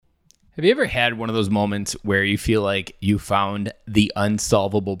Have you ever had one of those moments where you feel like you found the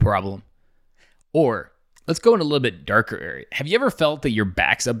unsolvable problem? Or let's go in a little bit darker area. Have you ever felt that your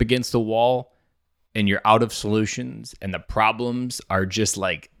back's up against the wall and you're out of solutions and the problems are just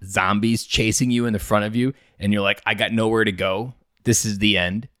like zombies chasing you in the front of you and you're like, I got nowhere to go. This is the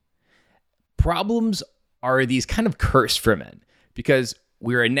end. Problems are these kind of curse for men because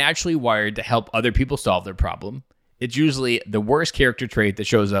we are naturally wired to help other people solve their problem. It's usually the worst character trait that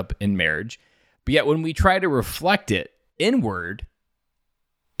shows up in marriage. But yet when we try to reflect it inward,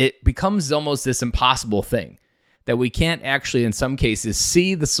 it becomes almost this impossible thing that we can't actually, in some cases,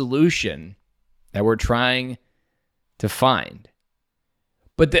 see the solution that we're trying to find.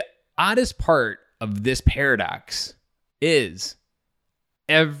 But the oddest part of this paradox is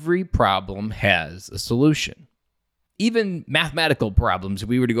every problem has a solution. Even mathematical problems, if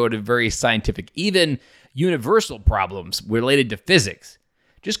we were to go to very scientific, even universal problems related to physics,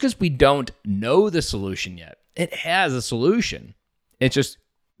 just because we don't know the solution yet, it has a solution. It's just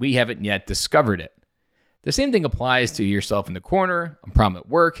we haven't yet discovered it. The same thing applies to yourself in the corner, a problem at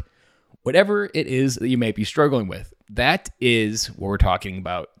work, whatever it is that you may be struggling with. That is what we're talking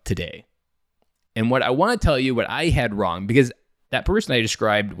about today. And what I want to tell you what I had wrong, because that person I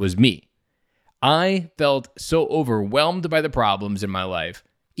described was me. I felt so overwhelmed by the problems in my life,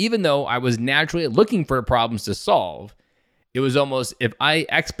 even though I was naturally looking for problems to solve. It was almost, if I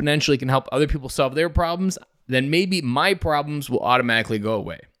exponentially can help other people solve their problems, then maybe my problems will automatically go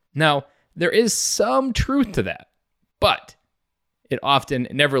away. Now, there is some truth to that, but it often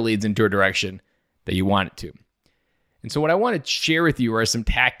never leads into a direction that you want it to. And so what I want to share with you are some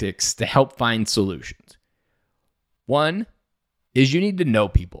tactics to help find solutions. One is you need to know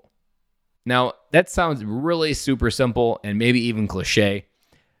people. Now, that sounds really super simple and maybe even cliche,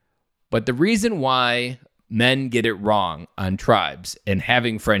 but the reason why men get it wrong on tribes and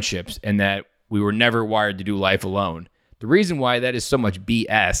having friendships and that we were never wired to do life alone, the reason why that is so much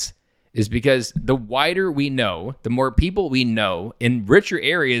BS is because the wider we know, the more people we know in richer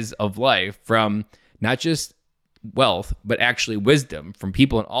areas of life, from not just wealth, but actually wisdom, from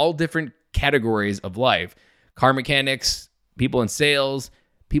people in all different categories of life, car mechanics, people in sales,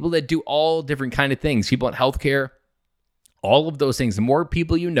 people that do all different kind of things, people in healthcare, all of those things. The more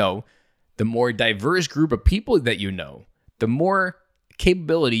people you know, the more diverse group of people that you know, the more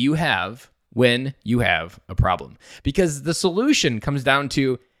capability you have when you have a problem. Because the solution comes down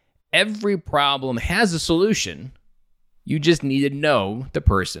to every problem has a solution. You just need to know the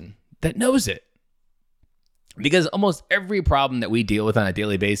person that knows it. Because almost every problem that we deal with on a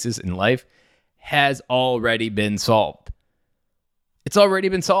daily basis in life has already been solved. It's already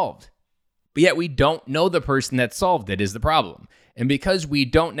been solved. But yet we don't know the person that solved it is the problem. And because we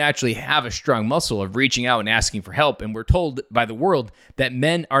don't naturally have a strong muscle of reaching out and asking for help, and we're told by the world that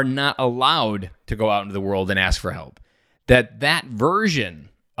men are not allowed to go out into the world and ask for help, that version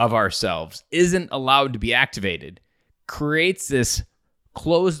of ourselves isn't allowed to be activated, creates this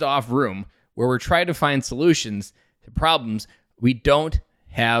closed off room where we're trying to find solutions to problems we don't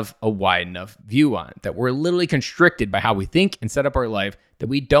have a wide enough view on, that we're literally constricted by how we think and set up our life, that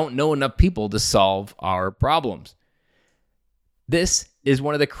we don't know enough people to solve our problems. This is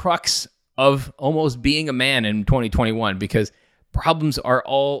one of the crux of almost being a man in 2021, because problems are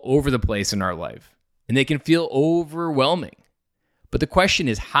all over the place in our life and they can feel overwhelming. But the question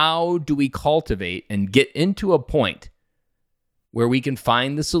is, how do we cultivate and get into a point where we can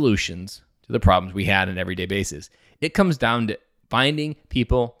find the solutions to the problems we had on an everyday basis? It comes down to finding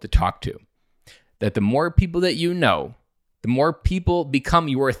people to talk to. That the more people that you know, the more people become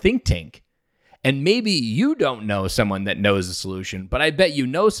your think tank. And maybe you don't know someone that knows the solution, but I bet you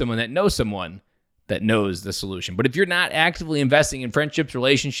know someone that knows someone that knows the solution. But if you're not actively investing in friendships,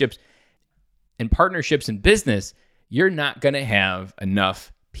 relationships, and partnerships in business, you're not going to have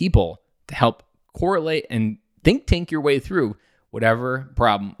enough people to help correlate and think tank your way through whatever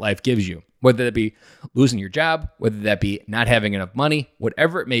problem life gives you. Whether that be losing your job, whether that be not having enough money,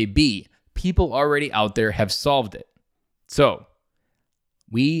 whatever it may be, people already out there have solved it. So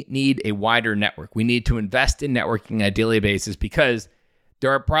we need a wider network. We need to invest in networking on a daily basis because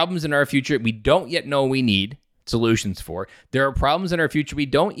there are problems in our future we don't yet know we need solutions for. There are problems in our future we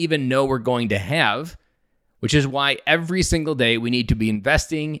don't even know we're going to have, which is why every single day we need to be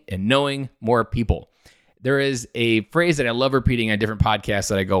investing in knowing more people. There is a phrase that I love repeating on different podcasts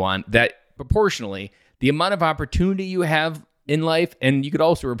that I go on, that proportionally, the amount of opportunity you have in life, and you could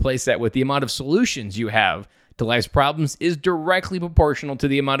also replace that with the amount of solutions you have to life's problems, is directly proportional to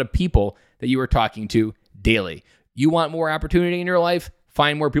the amount of people that you are talking to daily. You want more opportunity in your life?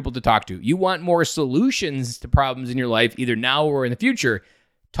 Find more people to talk to. You want more solutions to problems in your life, either now or in the future?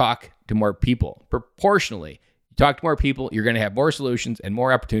 talk to more people. Proportionally, you talk to more people, you're going to have more solutions and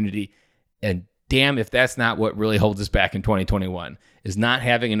more opportunity. And damn if that's not what really holds us back in 2021, is not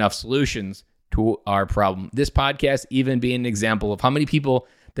having enough solutions to our problem. This podcast even being an example of how many people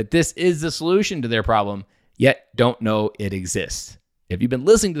that this is the solution to their problem, yet don't know it exists. If you've been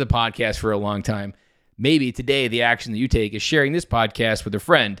listening to the podcast for a long time, maybe today the action that you take is sharing this podcast with a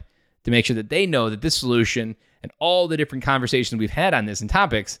friend to make sure that they know that this solution and all the different conversations we've had on this and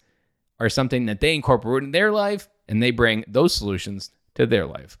topics are something that they incorporate in their life and they bring those solutions to their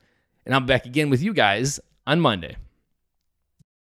life. And I'll be back again with you guys on Monday.